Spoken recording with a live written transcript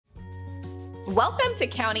Welcome to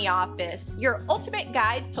County Office, your ultimate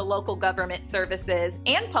guide to local government services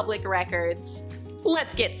and public records.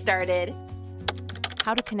 Let's get started.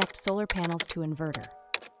 How to connect solar panels to inverter.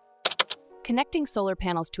 Connecting solar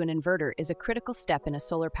panels to an inverter is a critical step in a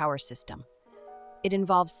solar power system. It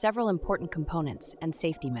involves several important components and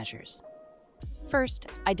safety measures. First,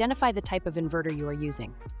 identify the type of inverter you are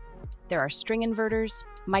using. There are string inverters,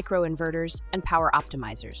 microinverters, and power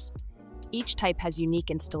optimizers. Each type has unique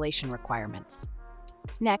installation requirements.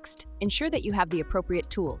 Next, ensure that you have the appropriate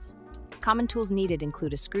tools. Common tools needed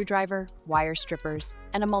include a screwdriver, wire strippers,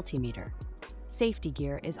 and a multimeter. Safety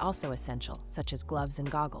gear is also essential, such as gloves and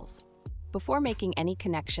goggles. Before making any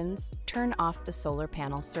connections, turn off the solar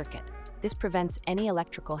panel circuit. This prevents any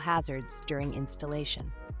electrical hazards during installation.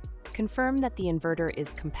 Confirm that the inverter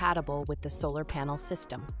is compatible with the solar panel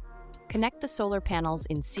system. Connect the solar panels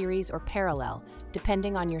in series or parallel,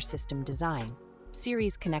 depending on your system design.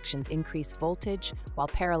 Series connections increase voltage, while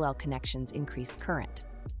parallel connections increase current.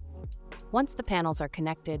 Once the panels are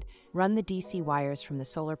connected, run the DC wires from the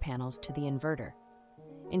solar panels to the inverter.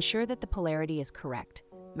 Ensure that the polarity is correct,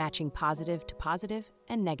 matching positive to positive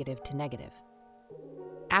and negative to negative.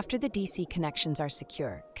 After the DC connections are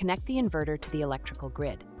secure, connect the inverter to the electrical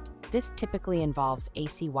grid. This typically involves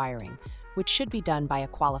AC wiring, which should be done by a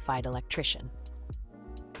qualified electrician.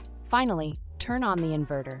 Finally, turn on the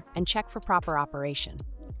inverter and check for proper operation.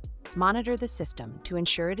 Monitor the system to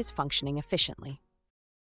ensure it is functioning efficiently.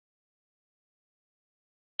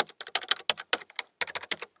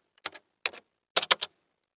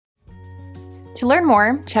 To learn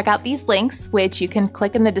more, check out these links, which you can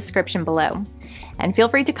click in the description below. And feel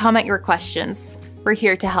free to comment your questions. We're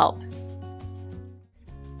here to help.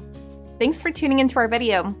 Thanks for tuning into our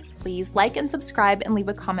video. Please like and subscribe and leave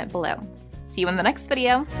a comment below. See you in the next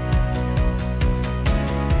video.